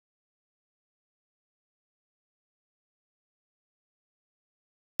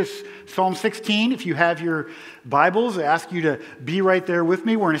Psalm 16, if you have your Bibles, I ask you to be right there with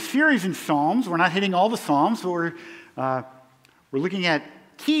me. We're in a series in Psalms. We're not hitting all the Psalms, but we're looking at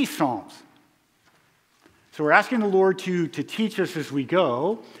key Psalms. So we're asking the Lord to teach us as we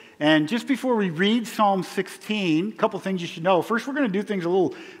go. And just before we read Psalm 16, a couple things you should know. First, we're going to do things a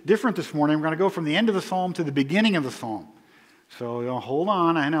little different this morning. We're going to go from the end of the Psalm to the beginning of the Psalm. So hold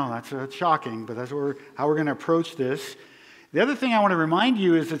on. I know that's shocking, but that's how we're going to approach this. The other thing I want to remind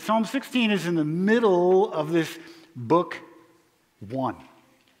you is that Psalm 16 is in the middle of this book 1.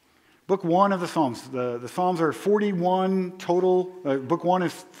 Book 1 of the Psalms. The Psalms are 41 total. Book 1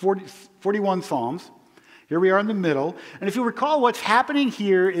 is 41 Psalms. Here we are in the middle. And if you recall, what's happening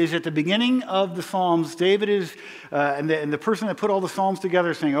here is at the beginning of the Psalms, David is, and the person that put all the Psalms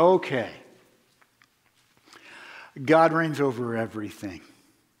together is saying, okay, God reigns over everything.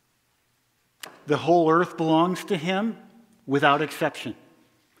 The whole earth belongs to him. Without exception.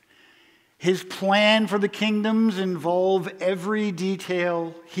 His plan for the kingdoms involve every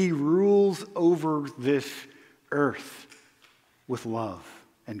detail. He rules over this earth with love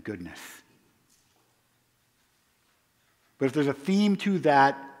and goodness. But if there's a theme to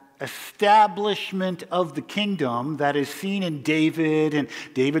that establishment of the kingdom that is seen in David, and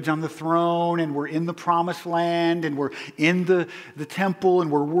David's on the throne, and we're in the promised land, and we're in the temple,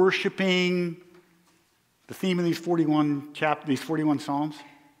 and we're worshiping. The theme of these 41 Psalms,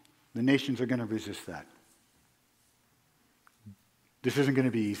 the nations are going to resist that. This isn't going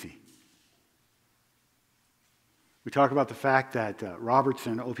to be easy. We talk about the fact that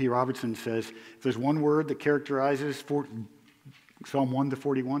O.P. Robertson says, if there's one word that characterizes Psalm 1 to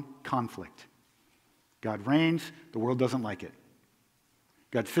 41, conflict. God reigns, the world doesn't like it.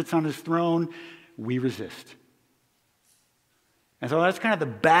 God sits on his throne, we resist. And so that's kind of the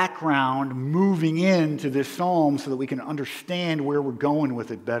background moving into this psalm so that we can understand where we're going with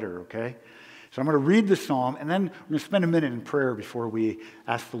it better, okay? So I'm going to read the psalm, and then we're going to spend a minute in prayer before we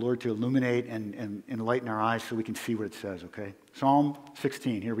ask the Lord to illuminate and enlighten our eyes so we can see what it says, okay? Psalm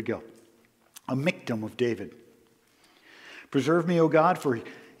 16, here we go. A miktam of David. Preserve me, O God, for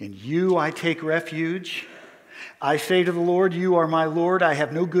in you I take refuge. I say to the Lord, you are my Lord. I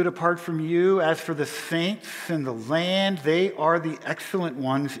have no good apart from you. As for the saints in the land, they are the excellent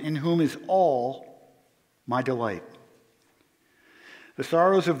ones in whom is all my delight. The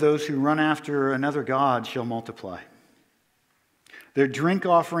sorrows of those who run after another god shall multiply. Their drink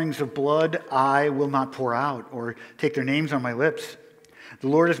offerings of blood I will not pour out or take their names on my lips. The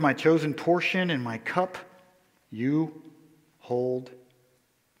Lord is my chosen portion and my cup. You hold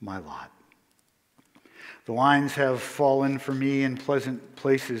my lot. The lines have fallen for me in pleasant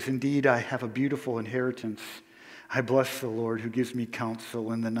places. Indeed, I have a beautiful inheritance. I bless the Lord who gives me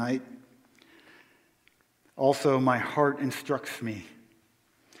counsel in the night. Also, my heart instructs me.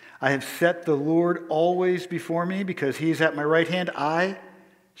 I have set the Lord always before me because he is at my right hand. I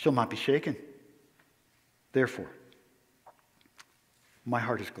shall not be shaken. Therefore, my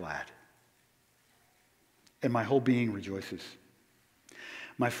heart is glad, and my whole being rejoices.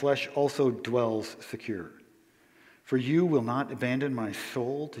 My flesh also dwells secure. For you will not abandon my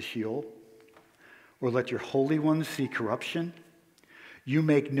soul to Sheol, or let your Holy One see corruption. You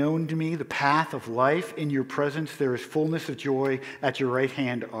make known to me the path of life. In your presence there is fullness of joy. At your right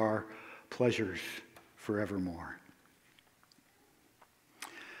hand are pleasures forevermore.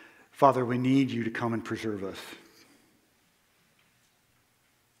 Father, we need you to come and preserve us.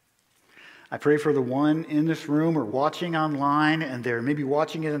 I pray for the one in this room or watching online, and they're maybe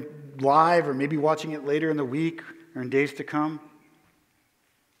watching it live or maybe watching it later in the week or in days to come.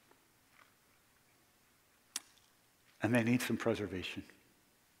 And they need some preservation.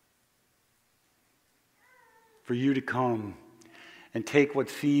 For you to come and take what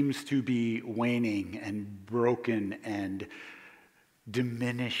seems to be waning and broken and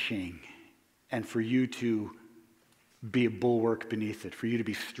diminishing, and for you to be a bulwark beneath it, for you to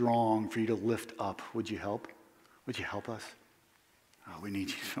be strong, for you to lift up. Would you help? Would you help us? Oh, we need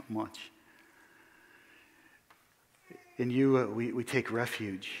you so much. In you, we take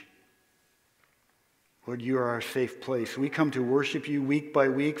refuge. Lord, you are our safe place. We come to worship you week by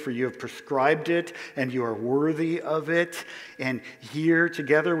week, for you have prescribed it, and you are worthy of it. And here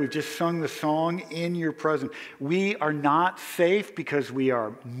together, we've just sung the song in your presence. We are not safe because we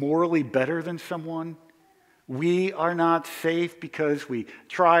are morally better than someone. We are not safe because we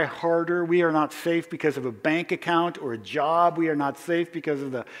try harder. We are not safe because of a bank account or a job. We are not safe because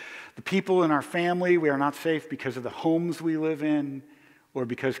of the people in our family. We are not safe because of the homes we live in, or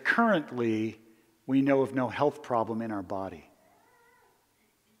because currently we know of no health problem in our body.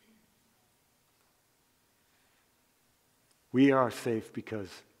 We are safe because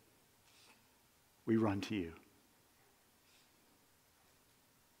we run to you.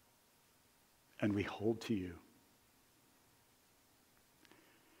 And we hold to you.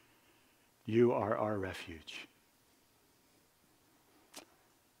 You are our refuge.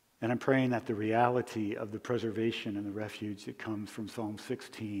 And I'm praying that the reality of the preservation and the refuge that comes from Psalm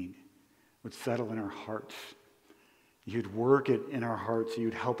 16 would settle in our hearts. You'd work it in our hearts.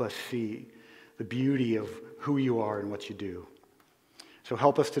 You'd help us see the beauty of who you are and what you do. So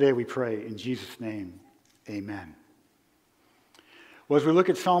help us today, we pray. In Jesus' name, amen. Well, as we look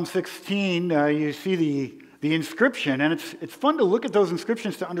at Psalm 16, you see the inscription, and it's fun to look at those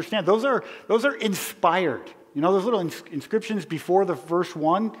inscriptions to understand. Those are inspired. You know, those little inscriptions before the verse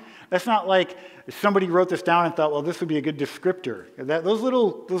 1, that's not like somebody wrote this down and thought, well, this would be a good descriptor. Those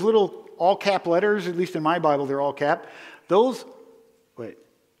little all-cap letters, at least in my Bible, they're all cap. They're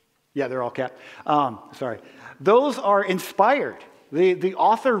all cap. Sorry. Those are inspired. The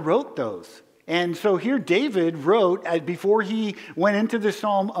author wrote those. And so here David wrote, before he went into the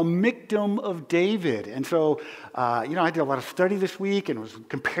psalm, a Miktam of David. And so, I did a lot of study this week and was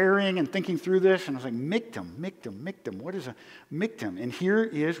comparing and thinking through this. And I was like, Miktam. What is a Miktam? And here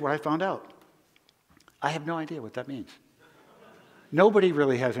is what I found out. I have no idea what that means. Nobody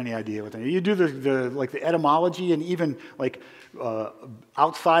really has any idea what that means. You do the etymology and even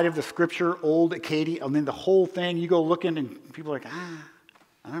outside of the scripture, old Akkadian, the whole thing, you go looking and people are like,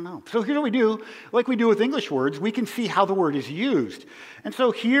 I don't know. So here's what we do. Like we do with English words, we can see how the word is used. And so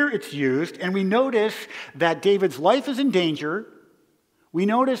here it's used, and we notice that David's life is in danger. We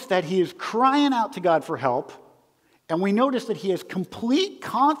notice that he is crying out to God for help. And we notice that he has complete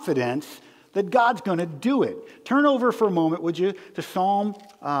confidence that God's going to do it. Turn over for a moment, would you, to Psalm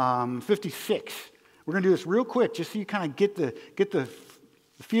 56. We're going to do this real quick, just so you kind of get the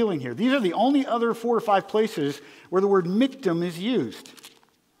feeling here. These are the only other 4 or 5 places where the word Miktam is used.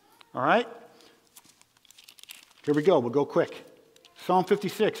 All right? Here we go. We'll go quick. Psalm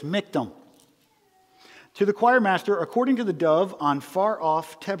 56, Miktam. To the choir master, according to the dove on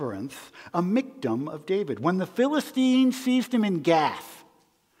far-off Terebinth, a Miktam of David. When the Philistines seized him in Gath.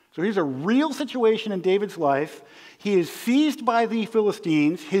 So here's a real situation in David's life. He is seized by the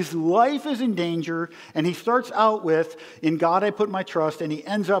Philistines. His life is in danger. And he starts out with, in God I put my trust. And he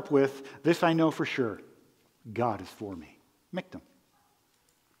ends up with, this I know for sure. God is for me. Miktam.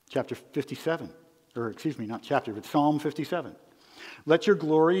 Chapter 57, not chapter, but Psalm 57. Let your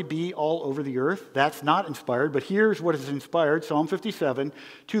glory be all over the earth. That's not inspired, but here's what is inspired, Psalm 57.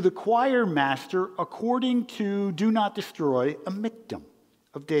 To the choir master, according to do not destroy, a Miktam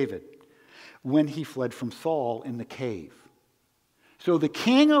of David, when he fled from Saul in the cave. So the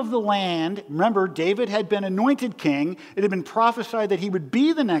king of the land, remember, David had been anointed king. It had been prophesied that he would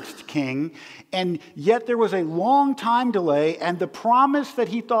be the next king, and yet there was a long time delay, and the promise that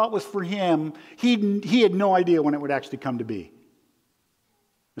he thought was for him, he had no idea when it would actually come to be.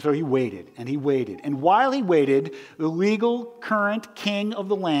 So he waited, and he waited. And while he waited, the legal current king of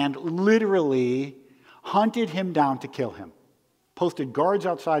the land literally hunted him down to kill him, posted guards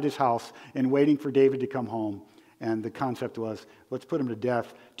outside his house and waiting for David to come home. And the concept was, let's put him to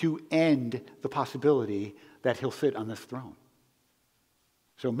death to end the possibility that he'll sit on this throne.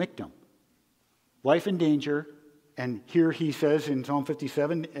 So Miktam, life in danger. And here he says in Psalm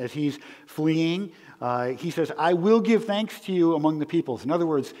 57, as he's fleeing, he says, I will give thanks to you among the peoples. In other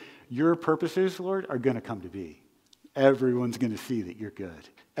words, your purposes, Lord, are going to come to be. Everyone's going to see that you're good.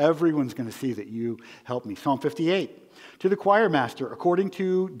 Everyone's going to see that you help me. Psalm 58, to the choir master, according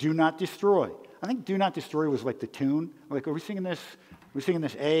to do not destroy. I think do not destroy was like the tune. Like, are we singing this? Are we singing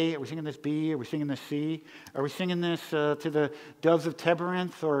this A? Are we singing this B? Are we singing this C? Are we singing this to the doves of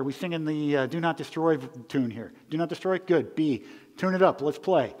Terebinth? Or are we singing the do not destroy tune here? Do not destroy? Good. B. Tune it up. Let's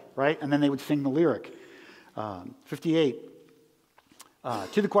play. Right? And then they would sing the lyric. 58.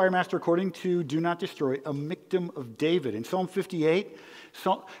 To the choir master, according to do not destroy, a Miktam of David. In Psalm 58,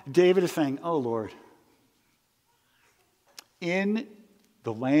 David is saying, oh Lord, in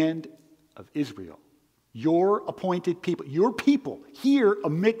the land of Israel, your appointed people, your people here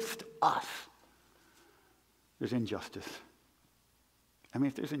amidst us, there's injustice. I mean,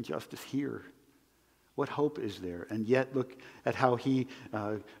 if there's injustice here, what hope is there? And yet, look at how he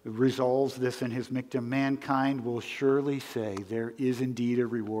resolves this in his Miktam. Mankind will surely say there is indeed a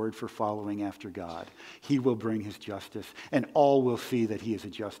reward for following after God. He will bring his justice, and all will see that he is a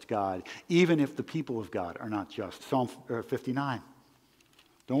just God, even if the people of God are not just. Psalm 59.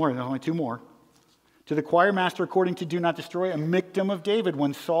 Don't worry, there's only 2 more. To the choir master, according to do not destroy, a Miktam of David,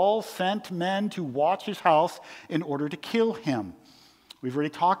 when Saul sent men to watch his house in order to kill him. We've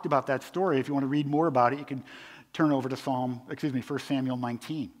already talked about that story. If you want to read more about it, you can turn over to 1 Samuel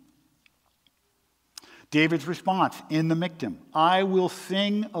 19. David's response in the Miktam, I will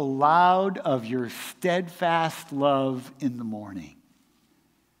sing aloud of your steadfast love in the morning.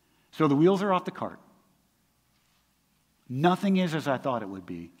 So the wheels are off the cart. Nothing is as I thought it would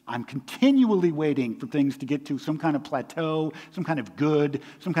be. I'm continually waiting for things to get to some kind of plateau, some kind of good,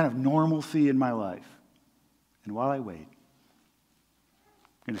 some kind of normalcy in my life. And while I wait,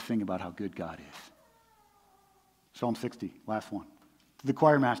 I'm going to sing about how good God is. Psalm 60, last one. To the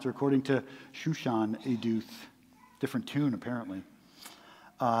choir master, according to Shushan Eduth, different tune apparently.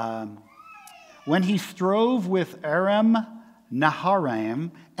 When he strove with Aram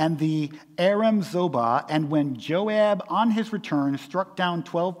Naharaim and the Aram Zobah, and when Joab on his return struck down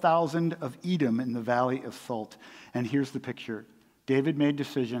 12,000 of Edom in the valley of Salt. And here's the picture. David made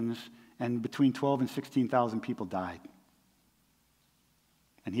decisions, and between 12 and 16,000 people died.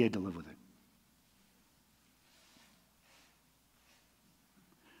 And he had to live with it.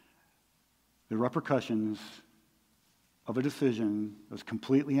 The repercussions of a decision that was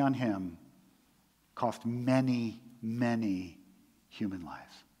completely on him cost many, many human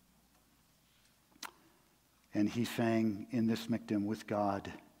lives. And he sang in this Miktam, with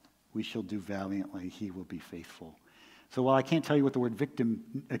God we shall do valiantly, he will be faithful. So while I can't tell you what the word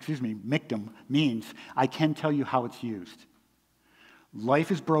Miktam means, I can tell you how it's used.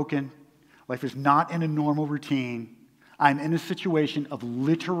 Life is broken. Life is not in a normal routine. I'm in a situation of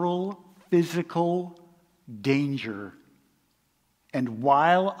literal physical danger. And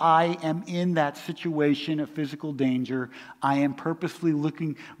while I am in that situation of physical danger, I am purposefully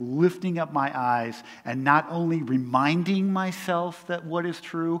lifting up my eyes and not only reminding myself that what is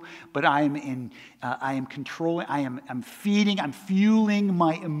true, but I'm fueling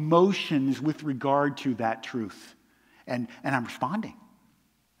my emotions with regard to that truth. And I'm responding.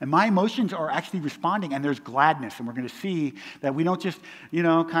 And my emotions are actually responding, and there's gladness. And we're going to see that we don't just,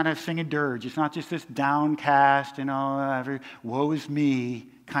 kind of sing a dirge. It's not just this downcast, woe is me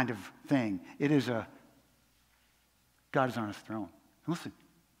kind of thing. It is God is on his throne. Listen,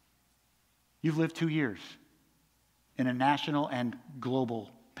 you've lived 2 years in a national and global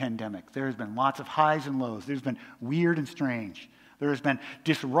pandemic. There has been lots of highs and lows. There's been weird and strange. There has been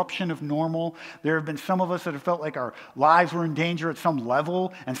disruption of normal. There have been some of us that have felt like our lives were in danger at some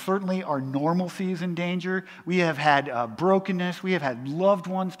level, and certainly our normalcy is in danger. We have had brokenness. We have had loved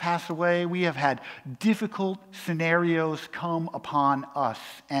ones pass away. We have had difficult scenarios come upon us.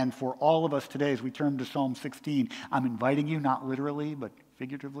 And for all of us today, as we turn to Psalm 16, I'm inviting you, not literally, but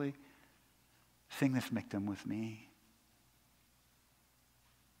figuratively, sing this Miktam with me.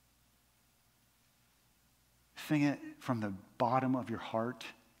 Sing it from the bottom of your heart.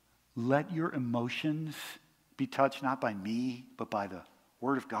 Let your emotions be touched not by me, but by the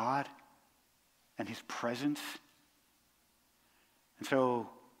Word of God and his presence. And so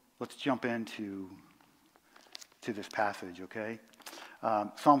let's jump into this passage, okay?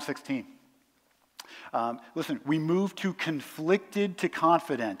 Psalm 16. Listen, we move to conflicted to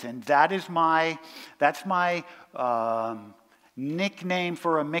confident, and that's my nickname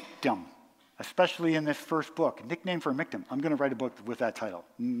for a Miktam. Especially in this first book, Nickname for a Miktam. I'm going to write a book with that title,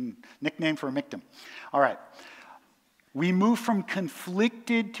 Nickname for a Miktam. All right. We move from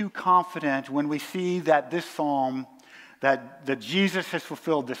conflicted to confident when we see that this psalm, that Jesus has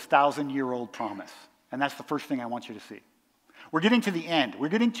fulfilled this 1,000-year-old promise. And that's the first thing I want you to see. We're getting to the end. We're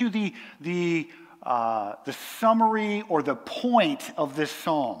getting to the summary or the point of this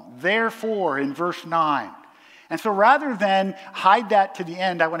psalm. Therefore, in verse 9. And so rather than hide that to the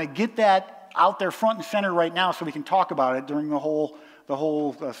end, I want to get that out there front and center right now so we can talk about it during the whole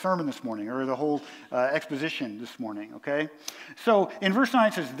sermon this morning, or the whole exposition this morning, okay? So in verse 9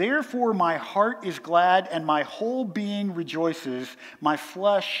 it says, therefore my heart is glad and my whole being rejoices. My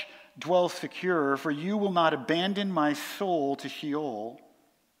flesh dwells secure, for you will not abandon my soul to Sheol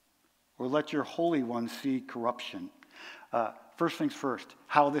or let your Holy One see corruption. First things first,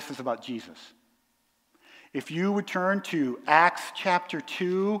 how this is about Jesus. If you would turn to Acts chapter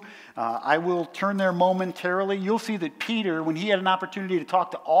 2, I will turn there momentarily. You'll see that Peter, when he had an opportunity to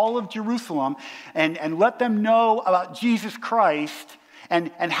talk to all of Jerusalem and let them know about Jesus Christ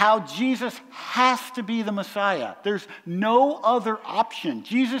and how Jesus has to be the Messiah. There's no other option.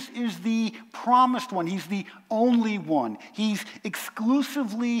 Jesus is the promised one. He's the only one. He's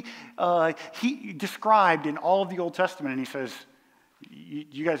exclusively described in all of the Old Testament. And he says,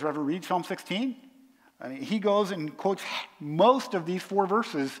 you guys ever read Psalm 16? I mean, he goes and quotes most of these 4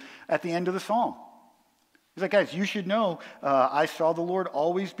 verses at the end of the psalm. He's like, guys, you should know, I saw the Lord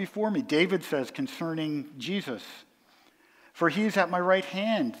always before me. David says concerning Jesus, for he is at my right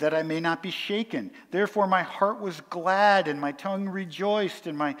hand, that I may not be shaken. Therefore my heart was glad, and my tongue rejoiced,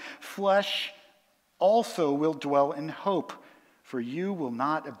 and my flesh also will dwell in hope. For you will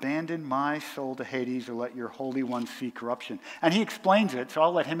not abandon my soul to Hades or let your Holy One see corruption. And he explains it, so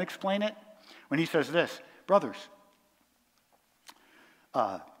I'll let him explain it when he says this. Brothers,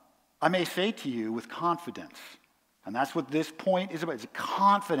 I may say to you with confidence, and that's what this point is about, it's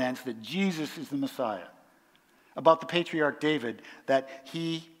confidence that Jesus is the Messiah, about the patriarch David, that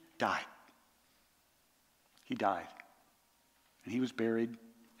he died. He died. And he was buried.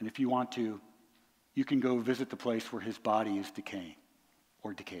 And if you want to, you can go visit the place where his body is decaying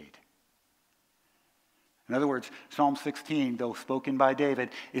or decayed. In other words, Psalm 16, though spoken by David,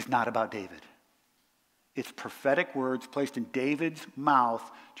 is not about David. It's prophetic words placed in David's mouth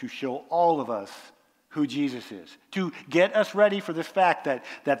to show all of us who Jesus is, to get us ready for this fact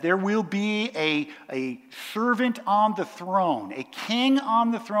that there will be a servant on the throne, a king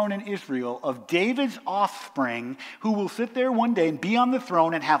on the throne in Israel of David's offspring who will sit there one day and be on the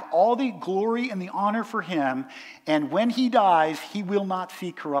throne and have all the glory and the honor for him. And when he dies, he will not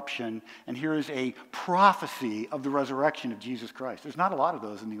see corruption. And here is a prophecy of the resurrection of Jesus Christ. There's not a lot of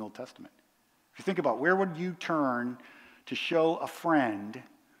those in the Old Testament. If you think about where would you turn to show a friend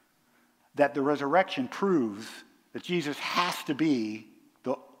that the resurrection proves that Jesus has to be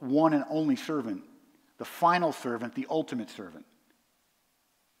the one and only servant, the final servant, the ultimate servant.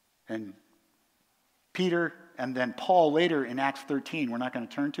 And Peter and then Paul later in Acts 13, we're not going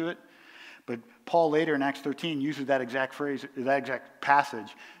to turn to it, but Paul later in Acts 13 uses that exact phrase, that exact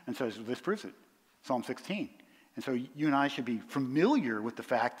passage, and says, well, this proves it, Psalm 16. And so you and I should be familiar with the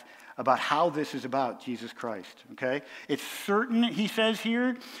fact about how this is about Jesus Christ, okay? It's certain, he says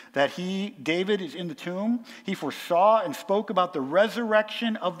here, that David is in the tomb. He foresaw and spoke about the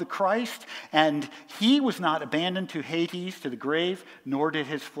resurrection of the Christ, and he was not abandoned to Hades, to the grave, nor did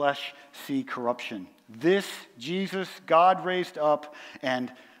his flesh see corruption. This Jesus, God raised up,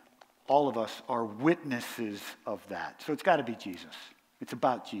 and all of us are witnesses of that. So it's got to be Jesus. It's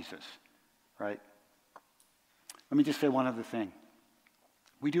about Jesus, right? Let me just say one other thing.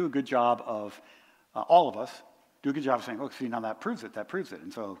 We do a good job of, all of us do a good job of saying, oh, see, now that proves it.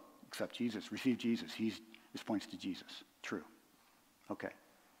 And so accept Jesus, receive Jesus. This points to Jesus. True. Okay.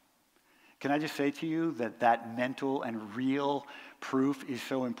 Can I just say to you that mental and real proof is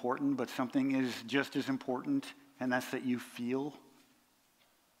so important, but something is just as important, and that's that you feel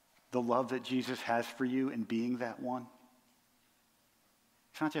the love that Jesus has for you in being that one.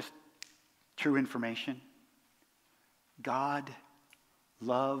 It's not just true information. God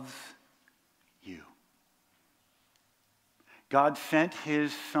loves you. God sent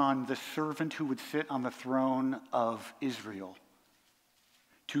his son, the servant who would sit on the throne of Israel,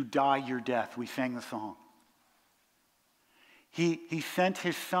 to die your death. We sang the song. He sent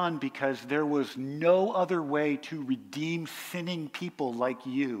his son because there was no other way to redeem sinning people like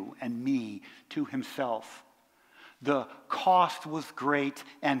you and me to himself. The cost was great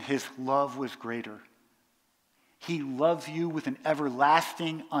and his love was greater. He loves you with an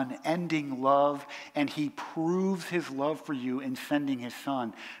everlasting, unending love, and he proves his love for you in sending his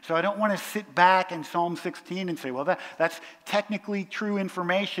son. So I don't want to sit back in Psalm 16 and say, well, that's technically true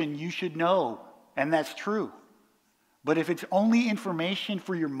information you should know, and that's true. But if it's only information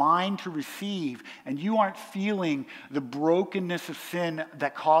for your mind to receive, and you aren't feeling the brokenness of sin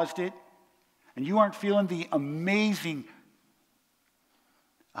that caused it, and you aren't feeling the amazing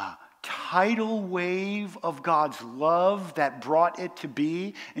tidal wave of God's love that brought it to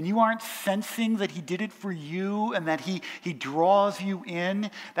be, and you aren't sensing that he did it for you and that he draws you in,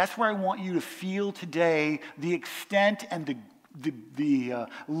 that's where I want you to feel today the extent and the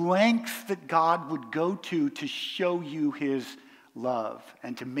lengths that God would go to show you his love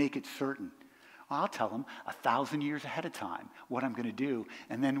and to make it certain. I'll tell him 1,000 years ahead of time what I'm going to do.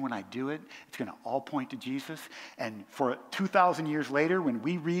 And then when I do it, it's going to all point to Jesus. And for 2,000 years later, when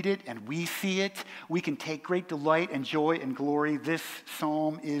we read it and we see it, we can take great delight and joy and glory. This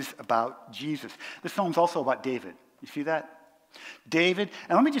psalm is about Jesus. This psalm's also about David. You see that? David,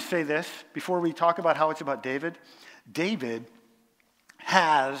 and let me just say this before we talk about how it's about David. David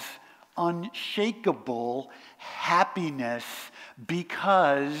has unshakable happiness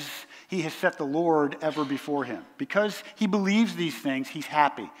because he has set the Lord ever before him. Because he believes these things, he's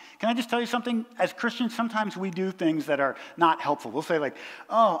happy. Can I just tell you something? As Christians, sometimes we do things that are not helpful. We'll say like,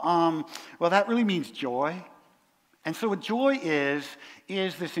 well, that really means joy. And so what joy is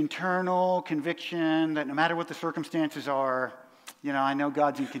this internal conviction that no matter what the circumstances are, I know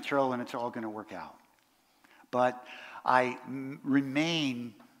God's in control and it's all going to work out. But I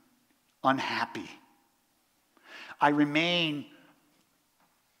remain unhappy. I remain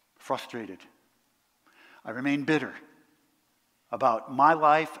frustrated. I remain bitter. about my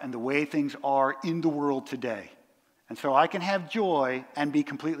life and the way things are in the world today. And so I can have joy and be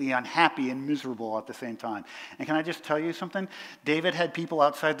completely unhappy and miserable at the same time. And can I just tell you something? David had people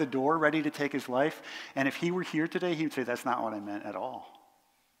outside the door ready to take his life. And if he were here today, he would say, that's not what I meant at all.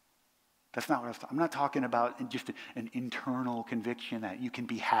 That's not what I was talking. I'm not talking about just an internal conviction that you can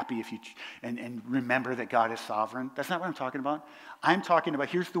be happy if you and remember that God is sovereign. That's not what I'm talking about. I'm talking about,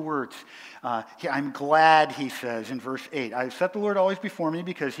 here's the words. I'm glad, he says in verse 8. I have set the Lord always before me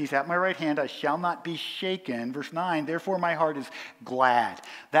because he's at my right hand. I shall not be shaken. Verse 9, therefore my heart is glad.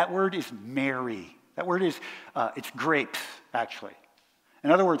 That word is merry. That word is, it's grapes, actually.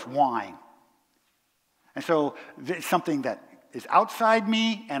 In other words, wine. And so it's something that is outside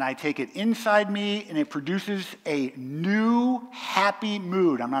me, and I take it inside me, and it produces a new, happy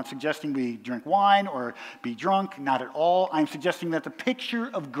mood. I'm not suggesting we drink wine or be drunk, not at all. I'm suggesting that the picture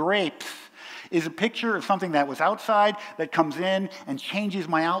of grapes is a picture of something that was outside that comes in and changes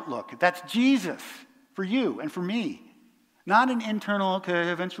my outlook. That's Jesus for you and for me. Not an internal, okay,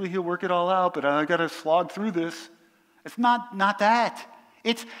 eventually he'll work it all out, but I got to slog through this. It's not that.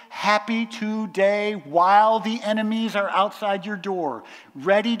 It's happy today while the enemies are outside your door,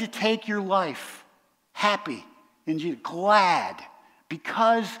 ready to take your life. Happy in Jesus, glad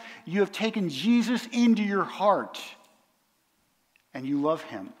because you have taken Jesus into your heart and you love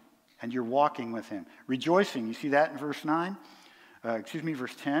him and you're walking with him. Rejoicing, you see that in verse 9?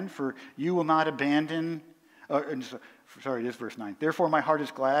 Verse 10. For you will not abandon, it is verse 9. Therefore my heart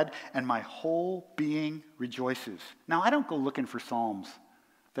is glad and my whole being rejoices. Now I don't go looking for psalms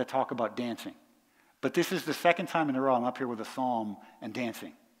that talk about dancing. But this is the second time in a row I'm up here with a psalm and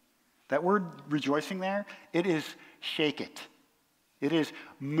dancing. That word rejoicing there, it is shake it. It is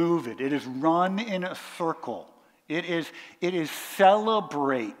move it. It is run in a circle. It is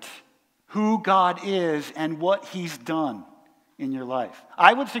celebrate who God is and what he's done in your life.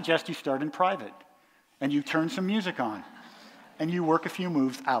 I would suggest you start in private and you turn some music on and you work a few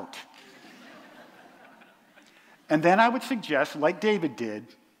moves out. And then I would suggest, like David did,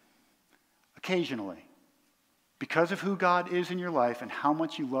 occasionally, because of who God is in your life and how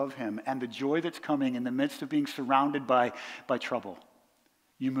much you love him and the joy that's coming in the midst of being surrounded by trouble,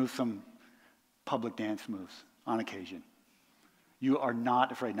 you move some public dance moves on occasion. You are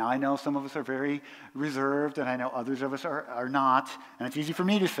not afraid. Now, I know some of us are very reserved, and I know others of us are not, and it's easy for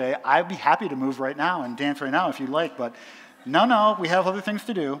me to say, I'd be happy to move right now and dance right now if you'd like, but no, we have other things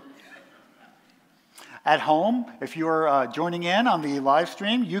to do. At home, if you're joining in on the live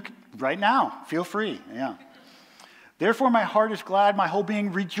stream, you can, right now, feel free. Yeah. Therefore, my heart is glad, my whole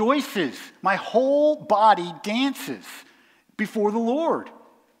being rejoices, my whole body dances before the Lord.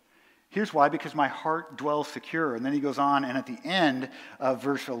 Here's why, because my heart dwells secure. And then he goes on, and at the end of in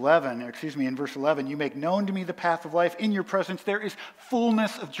verse 11, you make known to me the path of life. In your presence there is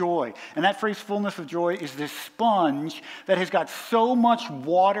fullness of joy. And that phrase, fullness of joy, is this sponge that has got so much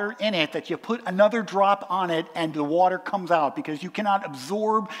water in it that you put another drop on it and the water comes out because you cannot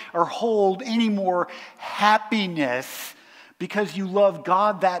absorb or hold any more happiness because you love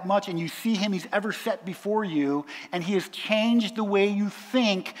God that much and you see him, he's ever set before you, and he has changed the way you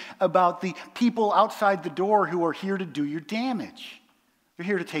think about the people outside the door who are here to do your damage. They're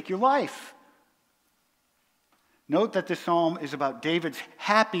here to take your life. Note that this psalm is about David's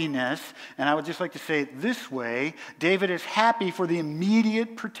happiness, and I would just like to say it this way. David is happy for the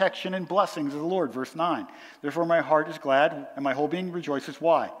immediate protection and blessings of the Lord. Verse 9, therefore my heart is glad and my whole being rejoices.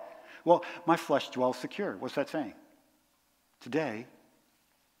 Why? Well, my flesh dwells secure. What's that saying? Today,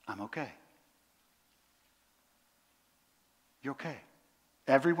 I'm okay. You're okay.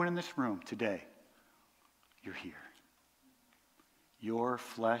 Everyone in this room today, you're here. Your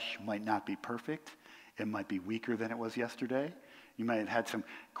flesh might not be perfect. It might be weaker than it was yesterday. You might have had some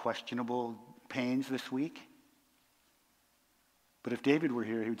questionable pains this week. But if David were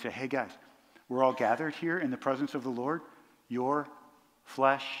here, he would say, hey guys, we're all gathered here in the presence of the Lord. Your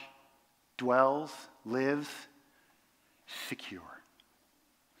flesh dwells, lives, secure.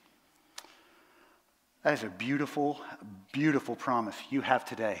 That is a beautiful, beautiful promise you have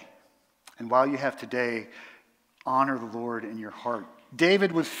today. And while you have today, honor the Lord in your heart.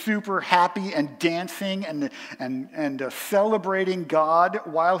 David was super happy and dancing and celebrating God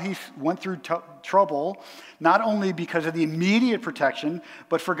while he went through trouble, not only because of the immediate protection,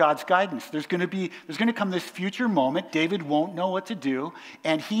 but for God's guidance. There's going to come this future moment. David won't know what to do,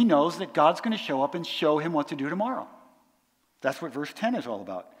 and he knows that God's going to show up and show him what to do tomorrow. That's what verse 10 is all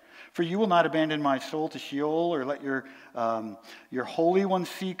about. For you will not abandon my soul to Sheol or let your Holy One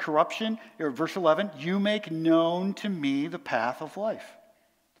see corruption. Or verse 11, you make known to me the path of life.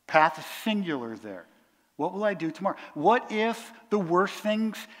 The path is singular there. What will I do tomorrow? What if the worst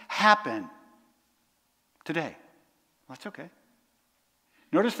things happen today? Well, that's okay.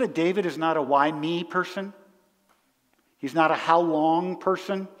 Notice that David is not a why me person. He's not a how long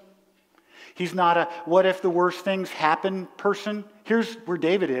person. He's not a what if the worst things happen person. Here's where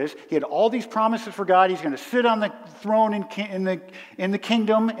David is. He had all these promises for God. He's going to sit on the throne in the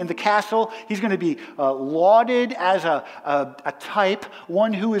kingdom, in the castle. He's going to be lauded as a type,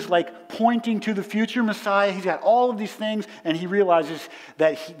 one who is like pointing to the future Messiah. He's got all of these things, and he realizes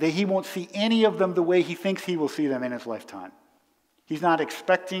that he won't see any of them the way he thinks he will see them in his lifetime. He's not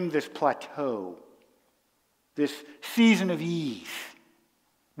expecting this plateau, this season of ease.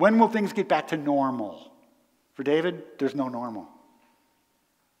 When will things get back to normal? For David, there's no normal.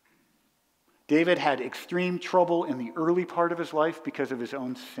 David had extreme trouble in the early part of his life because of his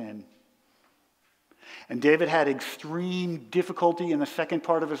own sin. And David had extreme difficulty in the second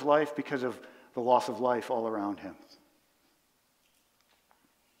part of his life because of the loss of life all around him.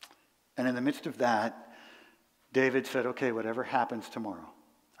 And in the midst of that, David said, okay, whatever happens tomorrow,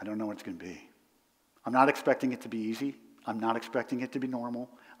 I don't know what it's going to be. I'm not expecting it to be easy. I'm not expecting it to be normal.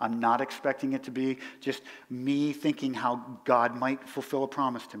 I'm not expecting it to be just me thinking how God might fulfill a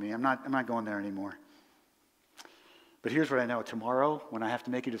promise to me. I'm not going there anymore. But here's what I know. Tomorrow, when I have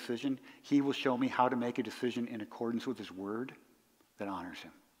to make a decision, he will show me how to make a decision in accordance with his word that honors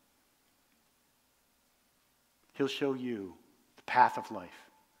him. He'll show you the path of life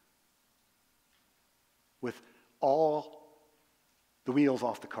with all the wheels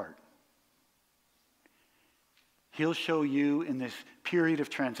off the cart. He'll show you in this period of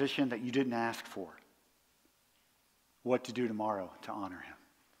transition that you didn't ask for what to do tomorrow to honor him.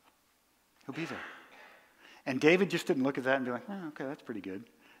 He'll be there. And David just didn't look at that and be like, oh, okay, that's pretty good.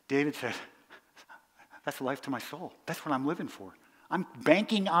 David said, that's life to my soul. That's what I'm living for. I'm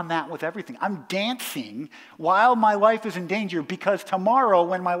banking on that with everything. I'm dancing while my life is in danger because tomorrow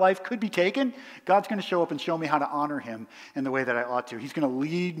when my life could be taken, God's going to show up and show me how to honor him in the way that I ought to. He's going to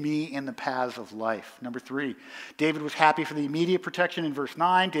lead me in the paths of life. Number 3, David was happy for the immediate protection in verse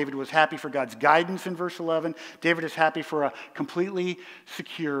 9. David was happy for God's guidance in verse 11. David is happy for a completely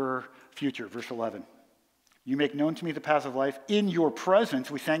secure future. Verse 11. You make known to me the paths of life in your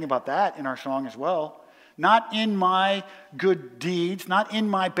presence. We sang about that in our song as well. Not in my good deeds, not in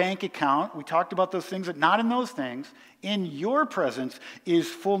my bank account. We talked about those things, but not in those things. In your presence is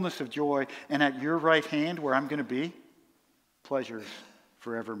fullness of joy, and at your right hand, where I'm going to be, pleasures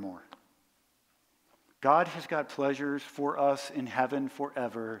forevermore. God has got pleasures for us in heaven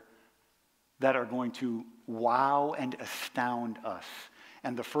forever that are going to wow and astound us.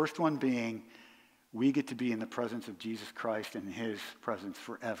 And the first one being, we get to be in the presence of Jesus Christ and his presence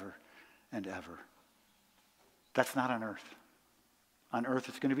forever and ever. That's not on earth. On earth,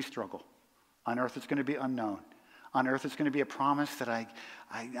 it's going to be struggle. On earth, it's going to be unknown. On earth, it's going to be a promise that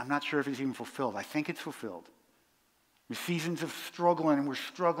I'm not sure if it's even fulfilled. I think it's fulfilled. There's seasons of struggling,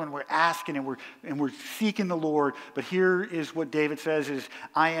 we're asking, and we're seeking the Lord. But here is what David says is,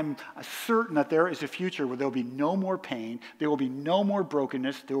 I am certain that there is a future where there will be no more pain, there will be no more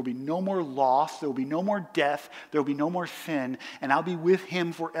brokenness, there will be no more loss, there will be no more death, there will be no more sin, and I'll be with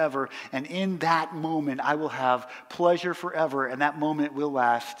him forever. And in that moment, I will have pleasure forever, and that moment will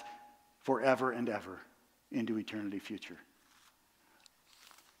last forever and ever into eternity future.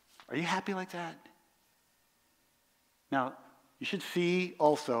 Are you happy like that? Now, you should see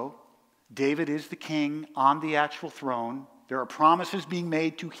also, David is the king on the actual throne. There are promises being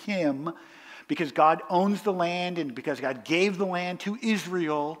made to him because God owns the land and because God gave the land to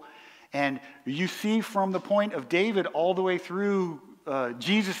Israel. And you see from the point of David all the way through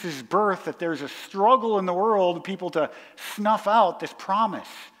Jesus' birth that there's a struggle in the world, people to snuff out this promise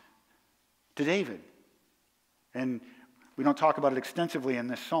to David. And we don't talk about it extensively in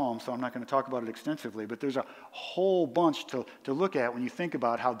this psalm, so I'm not going to talk about it extensively, but there's a whole bunch to look at when you think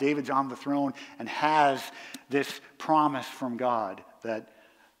about how David's on the throne and has this promise from God that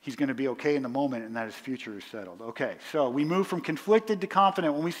he's going to be okay in the moment and that his future is settled. Okay, so we move from conflicted to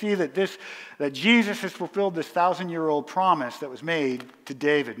confident when we see that Jesus has fulfilled this 1,000-year-old promise that was made to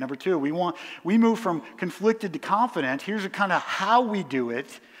David. Number 2, we move from conflicted to confident. Here's a kind of how we do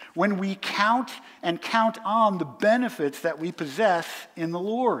it. When we count on the benefits that we possess in the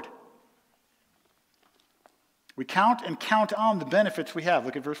Lord. We count on the benefits we have.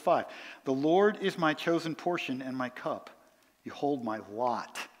 Look at verse 5. The Lord is my chosen portion and my cup. You hold my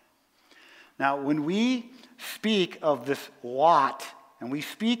lot. Now, when we speak of this lot, and we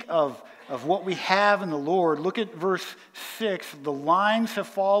speak of what we have in the Lord, look at verse 6. The lines have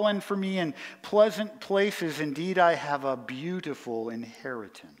fallen for me in pleasant places. Indeed, I have a beautiful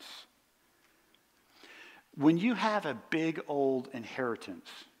inheritance. When you have a big old inheritance,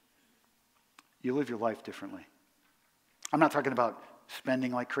 you live your life differently. I'm not talking about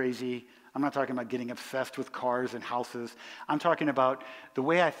spending like crazy. I'm not talking about getting obsessed with cars and houses. I'm talking about the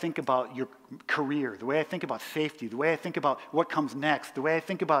way I think about your career, the way I think about safety, the way I think about what comes next, the way I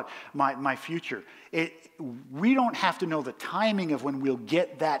think about my future. We don't have to know the timing of when we'll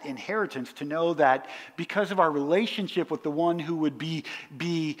get that inheritance to know that because of our relationship with the one who would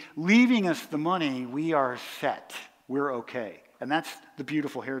be leaving us the money, we are set. We're okay. And that's the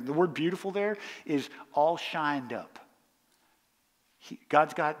beautiful here. The word beautiful there is all shined up.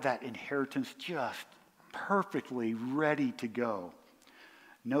 God's got that inheritance just perfectly ready to go.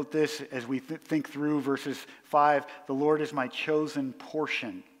 Note this as we think through verses 5. The Lord is my chosen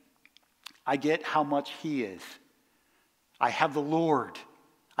portion. I get how much he is. I have the Lord.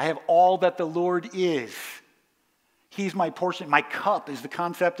 I have all that the Lord is. He's my portion. My cup is the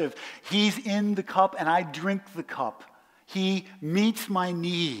concept of he's in the cup and I drink the cup. He meets my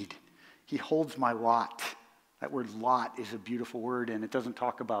need. He holds my lot. That word lot is a beautiful word, and it doesn't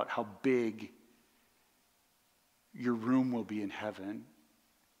talk about how big your room will be in heaven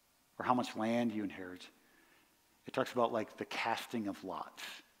or how much land you inherit. It talks about like the casting of lots.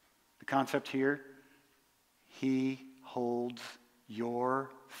 The concept here, he holds your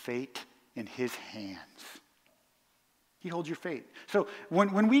fate in his hands. He holds your fate. So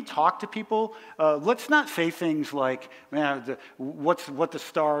when we talk to people, let's not say things like, man, what the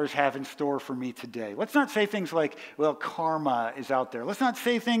stars have in store for me today. Let's not say things like, well, karma is out there. Let's not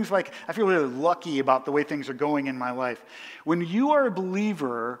say things like, I feel really lucky about the way things are going in my life. When you are a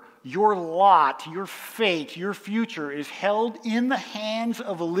believer, your lot, your fate, your future is held in the hands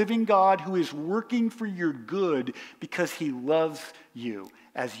of a living God who is working for your good because he loves you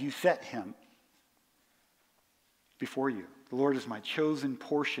as you set him before you. The Lord is my chosen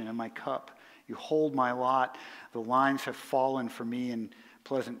portion and my cup. You hold my lot. The lines have fallen for me in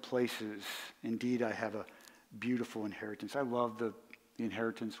pleasant places. Indeed, I have a beautiful inheritance. I love the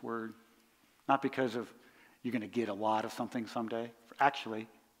inheritance word. Not because of you're going to get a lot of something someday. Actually,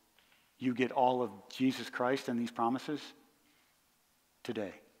 you get all of Jesus Christ and these promises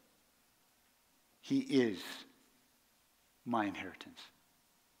today. He is my inheritance.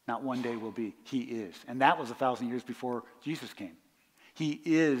 Not one day will be. He is. And that was 1,000 years before Jesus came. He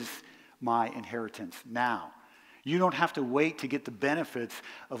is my inheritance now. You don't have to wait to get the benefits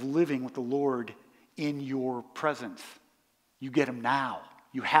of living with the Lord in your presence. You get them now.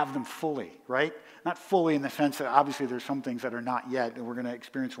 You have them fully, right? Not fully in the sense that obviously there's some things that are not yet and we're going to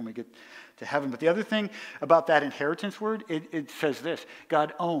experience when we get to heaven. But the other thing about that inheritance word, it says this: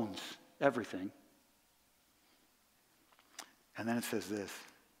 God owns everything. And then it says this.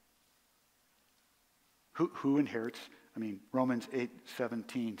 Who inherits? I mean, Romans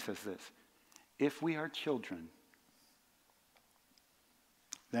 8:17 says this. If we are children,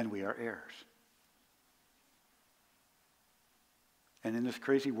 then we are heirs. And in this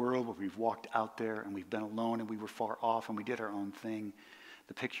crazy world where we've walked out there and we've been alone and we were far off and we did our own thing,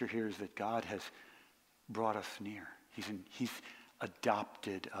 the picture here is that God has brought us near. He's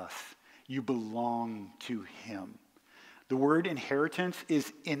adopted us. You belong to him. The word inheritance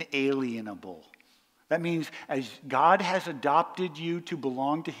is inalienable. That means as God has adopted you to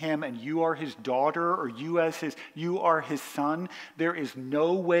belong to him and you are his daughter or you are his son, there is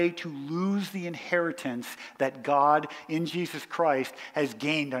no way to lose the inheritance that God in Jesus Christ has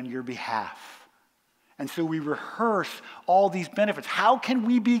gained on your behalf. And so we rehearse all these benefits. How can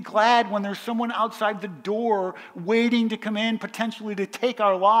we be glad when there's someone outside the door waiting to come in, potentially to take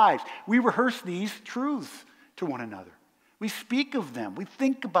our lives? We rehearse these truths to one another. We speak of them, we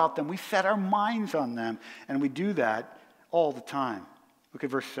think about them, we set our minds on them, and we do that all the time. Look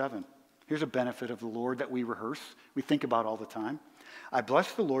at verse 7. Here's a benefit of the Lord that we rehearse, we think about all the time. I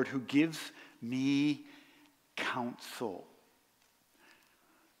bless the Lord who gives me counsel.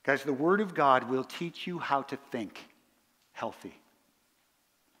 Guys, the Word of God will teach you how to think healthy.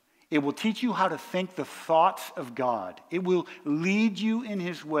 It will teach you how to think the thoughts of God. It will lead you in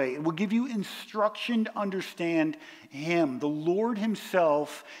his way. It will give you instruction to understand him. The Lord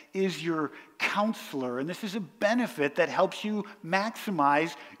himself is your counselor, and this is a benefit that helps you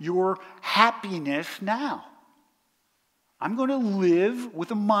maximize your happiness now. I'm going to live with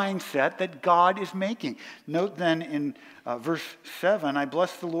a mindset that God is making. Note then in verse 7, I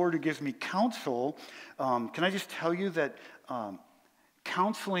bless the Lord who gives me counsel. Can I just tell you that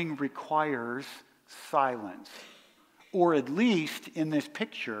counseling requires silence, or at least in this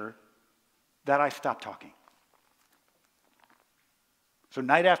picture, that I stop talking. So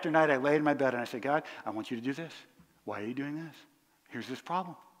night after night, I lay in my bed and I say, God, I want you to do this. Why are you doing this? Here's this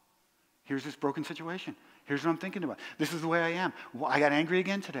problem. Here's this broken situation. Here's what I'm thinking about. This is the way I am. I got angry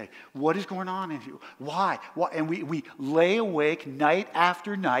again today. What is going on in you? Why? And we lay awake night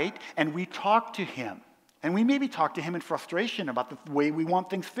after night, and we talk to him. And we maybe talk to him in frustration about the way we want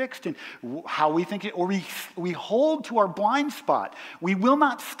things fixed and how we think it, or we hold to our blind spot. We will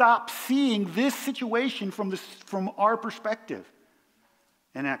not stop seeing this situation from our perspective.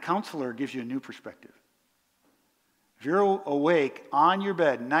 And a counselor gives you a new perspective. If you're awake on your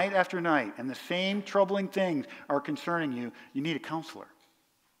bed night after night and the same troubling things are concerning you, you need a counselor.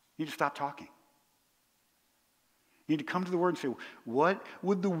 You need to stop talking. You need to come to the Word and say, what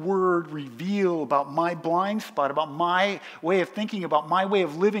would the Word reveal about my blind spot, about my way of thinking, about my way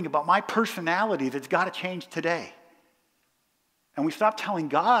of living, about my personality that's got to change today? And we stop telling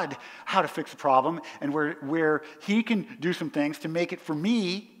God how to fix a problem and where he can do some things to make it for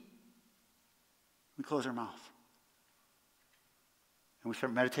me. We close our mouth. And we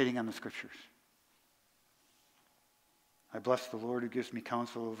start meditating on the Scriptures. I bless the Lord who gives me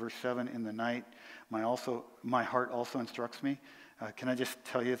counsel. Verse 7, in the night, my heart also instructs me. Can I just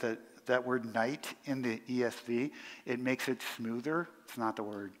tell you that word night in the ESV, it makes it smoother. It's not the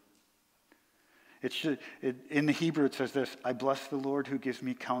word. In the Hebrew, it says this, I bless the Lord who gives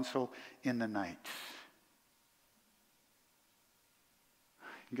me counsel in the night.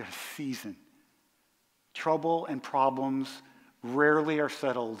 You got a season. Trouble and problems rarely are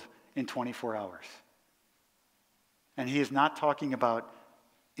settled in 24 hours. And he is not talking about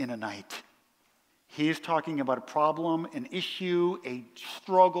in a night. He is talking about a problem, an issue, a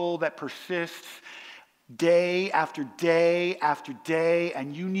struggle that persists day after day after day,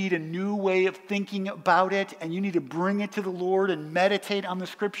 and you need a new way of thinking about it, and you need to bring it to the Lord and meditate on the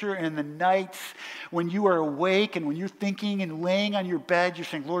Scripture. And in the nights when you are awake and when you're thinking and laying on your bed, you're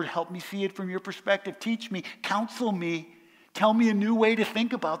saying, Lord, help me see it from your perspective. Teach me, counsel me. Tell me a new way to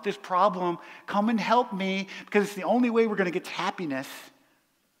think about this problem. Come and help me, because it's the only way we're going to get to happiness.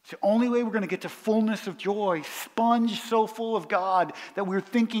 It's the only way we're going to get to fullness of joy, sponge so full of God that we're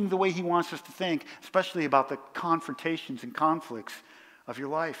thinking the way he wants us to think, especially about the confrontations and conflicts of your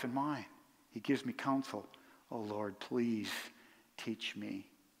life and mine. He gives me counsel. Oh, Lord, please teach me.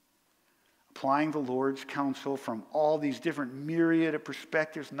 Applying the Lord's counsel from all these different myriad of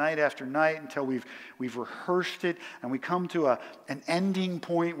perspectives night after night until we've rehearsed it and we come to an ending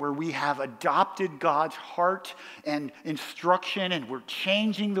point where we have adopted God's heart and instruction, and we're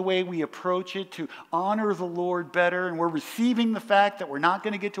changing the way we approach it to honor the Lord better, and we're receiving the fact that we're not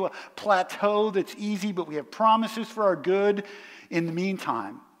going to get to a plateau that's easy, but we have promises for our good in the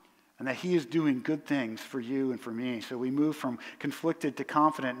meantime. And that he is doing good things for you and for me. So we move from conflicted to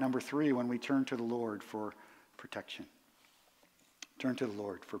confident, number 3, when we turn to the Lord for protection. Turn to the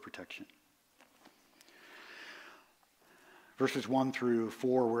Lord for protection. Verses 1 through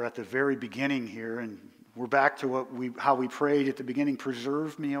 4, we're at the very beginning here, and we're back to how we prayed at the beginning.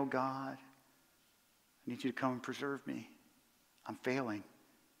 Preserve me, O God. I need you to come and preserve me. I'm failing.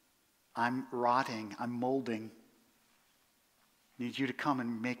 I'm rotting. I'm molding. I need you to come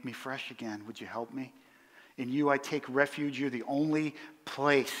and make me fresh again. Would you help me? In you I take refuge. You're the only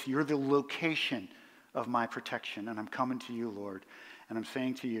place. You're the location of my protection. And I'm coming to you, Lord. And I'm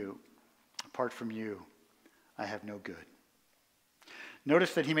saying to you, apart from you, I have no good.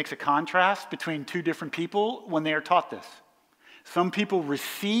 Notice that he makes a contrast between two different people when they are taught this. Some people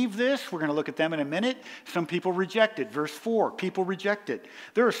receive this. We're going to look at them in a minute. Some people reject it. Verse 4, people reject it.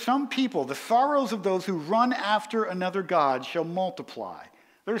 There are some people, the sorrows of those who run after another god shall multiply.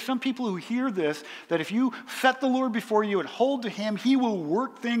 There are some people who hear this, that if you set the Lord before you and hold to him, he will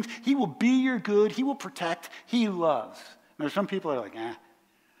work things. He will be your good. He will protect. He loves. And there are some people that are like,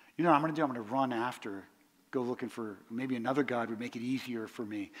 you know what I'm going to do? I'm going to run after, go looking for, maybe another god would make it easier for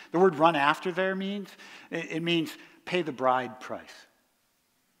me. The word run after there means, it means pay the bride price.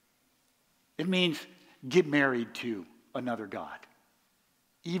 It means get married to another god.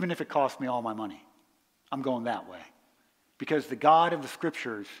 Even if it costs me all my money, I'm going that way. Because the God of the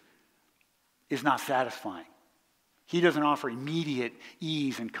Scriptures is not satisfying. He doesn't offer immediate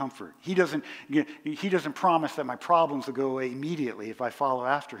ease and comfort. He doesn't promise that my problems will go away immediately if I follow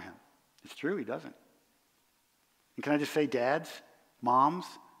after him. It's true, he doesn't. And can I just say, dads, moms,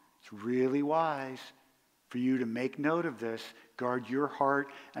 it's really wise for you to make note of this, guard your heart,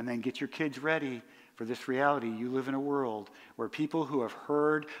 and then get your kids ready for this reality. You live in a world where people who have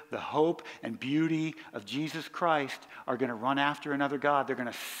heard the hope and beauty of Jesus Christ are going to run after another god. They're going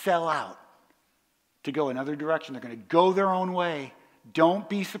to sell out to go another direction. They're going to go their own way. Don't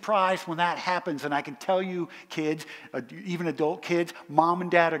be surprised when that happens. And I can tell you, kids, even adult kids, mom and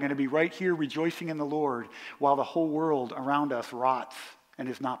dad are going to be right here rejoicing in the Lord while the whole world around us rots and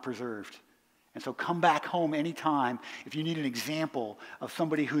is not preserved. And so come back home anytime if you need an example of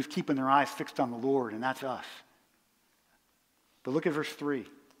somebody who's keeping their eyes fixed on the Lord, and that's us. But look at verse 3.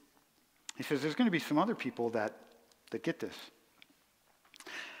 He says there's going to be some other people that get this.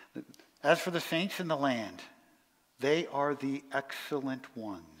 As for the saints in the land, they are the excellent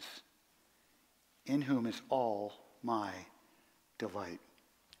ones, in whom is all my delight.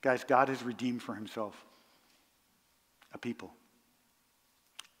 Guys, God has redeemed for himself a people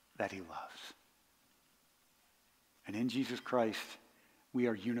that he loves. And in Jesus Christ, we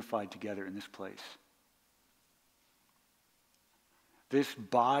are unified together in this place. This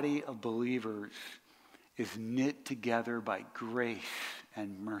body of believers is knit together by grace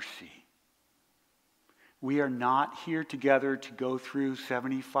and mercy. We are not here together to go through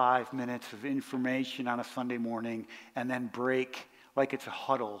 75 minutes of information on a Sunday morning and then break like it's a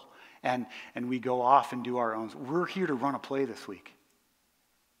huddle and we go off and do our own. We're here to run a play this week.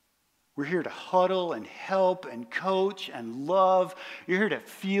 We're here to huddle and help and coach and love. You're here to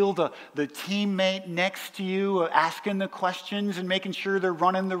feel the teammate next to you asking the questions and making sure they're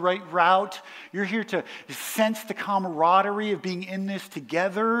running the right route. You're here to sense the camaraderie of being in this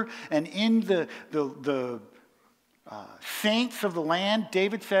together. And in the saints of the land,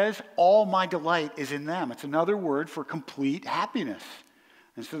 David says, all my delight is in them. It's another word for complete happiness.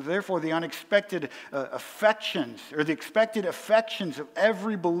 And so therefore the unexpected affections, or the expected affections of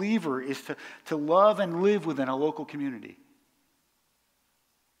every believer is to love and live within a local community.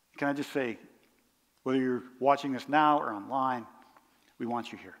 Can I just say, whether you're watching this now or online, we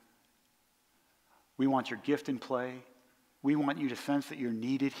want you here. We want your gift in play. We want you to sense that you're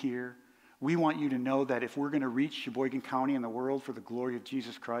needed here. We want you to know that if we're going to reach Sheboygan County and the world for the glory of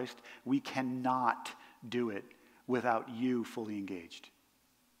Jesus Christ, we cannot do it without you fully engaged.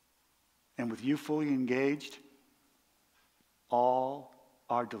 And with you fully engaged, all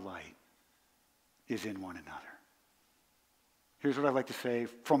our delight is in one another. Here's what I'd like to say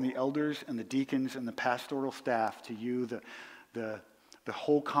from the elders and the deacons and the pastoral staff to you, the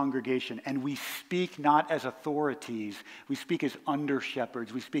whole congregation. And we speak not as authorities. We speak as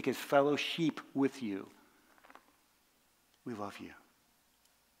under-shepherds. We speak as fellow sheep with you. We love you.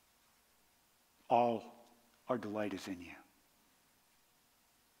 All our delight is in you.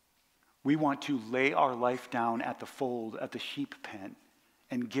 We want to lay our life down at the fold, at the sheep pen,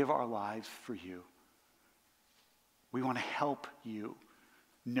 and give our lives for you. We want to help you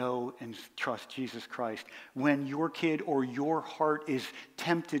know and trust Jesus Christ. When your kid or your heart is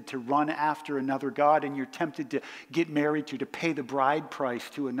tempted to run after another God and you're tempted to get married to pay the bride price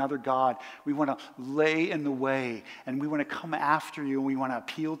to another God, we want to lay in the way and we want to come after you and we want to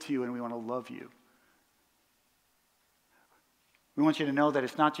appeal to you and we want to love you. We want you to know that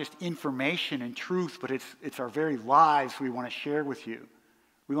it's not just information and truth, but it's our very lives we want to share with you.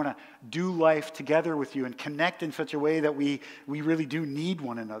 We want to do life together with you and connect in such a way that we really do need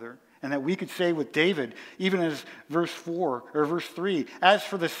one another. And that we could say with David, even as verse 4 or verse 3, as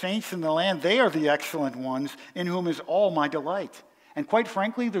for the saints in the land, they are the excellent ones in whom is all my delight. And quite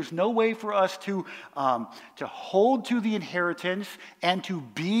frankly, there's no way for us to hold to the inheritance and to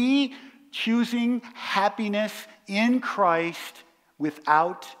be choosing happiness in Christ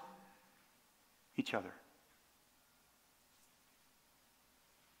without each other.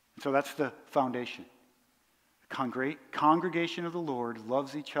 So that's the foundation. The congregation of the Lord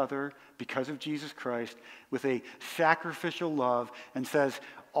loves each other because of Jesus Christ with a sacrificial love and says,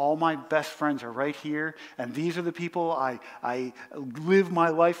 all my best friends are right here, and these are the people I live my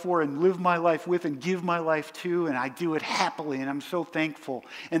life for and live my life with and give my life to, and I do it happily, and I'm so thankful.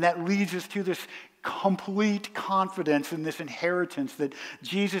 And that leads us to this complete confidence in this inheritance that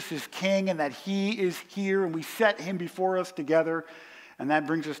Jesus is King and that he is here, and we set him before us together. And that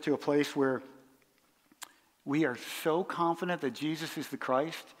brings us to a place where we are so confident that Jesus is the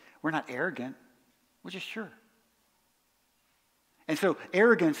Christ, we're not arrogant, we're just sure. And so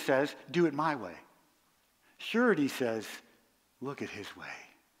arrogance says, do it my way. Surety says, look at his way.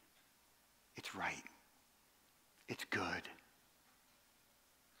 It's right. It's good.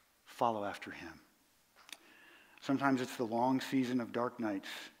 Follow after him. Sometimes it's the long season of dark nights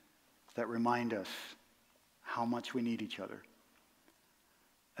that remind us how much we need each other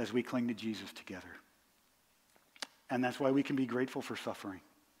as we cling to Jesus together. And that's why we can be grateful for suffering.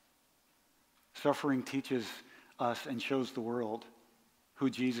 Suffering teaches us and shows the world who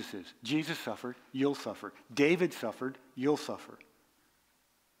Jesus is. Jesus suffered, you'll suffer. David suffered, you'll suffer.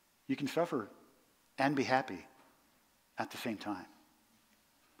 You can suffer and be happy at the same time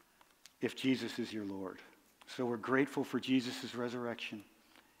if Jesus is your Lord. So we're grateful for Jesus' resurrection.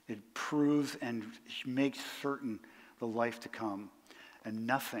 It proves and makes certain the life to come. And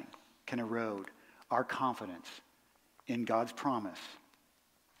nothing can erode our confidence in God's promise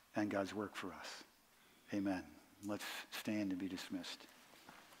and God's work for us. Amen. Let's stand and be dismissed.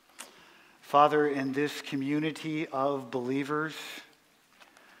 Father, in this community of believers,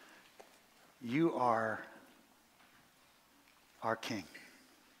 you are our King.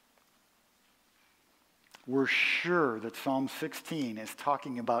 We're sure that Psalm 16 is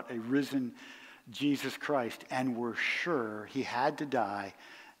talking about a risen Jesus Christ, and we're sure he had to die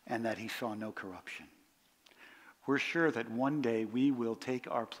and that he saw no corruption. We're sure that one day we will take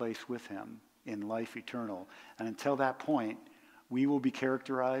our place with him in life eternal, and until that point, we will be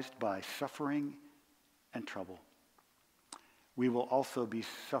characterized by suffering and trouble. We will also be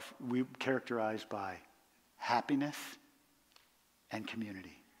characterized by happiness and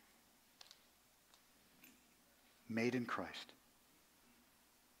community. Made in Christ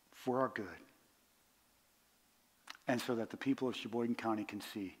for our good. And so that the people of Sheboygan County can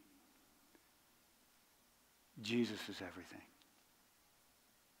see Jesus is everything.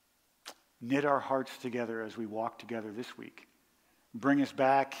 Knit our hearts together as we walk together this week. Bring us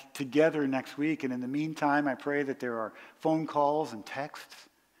back together next week. And in the meantime, I pray that there are phone calls and texts.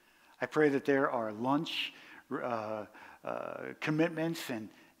 I pray that there are lunch commitments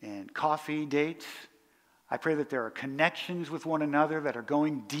and coffee dates. I pray that there are connections with one another that are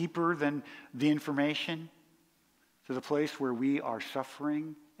going deeper than the information to the place where we are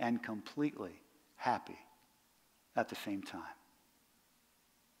suffering and completely happy at the same time.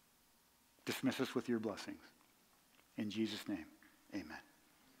 Dismiss us with your blessings. In Jesus' name, amen.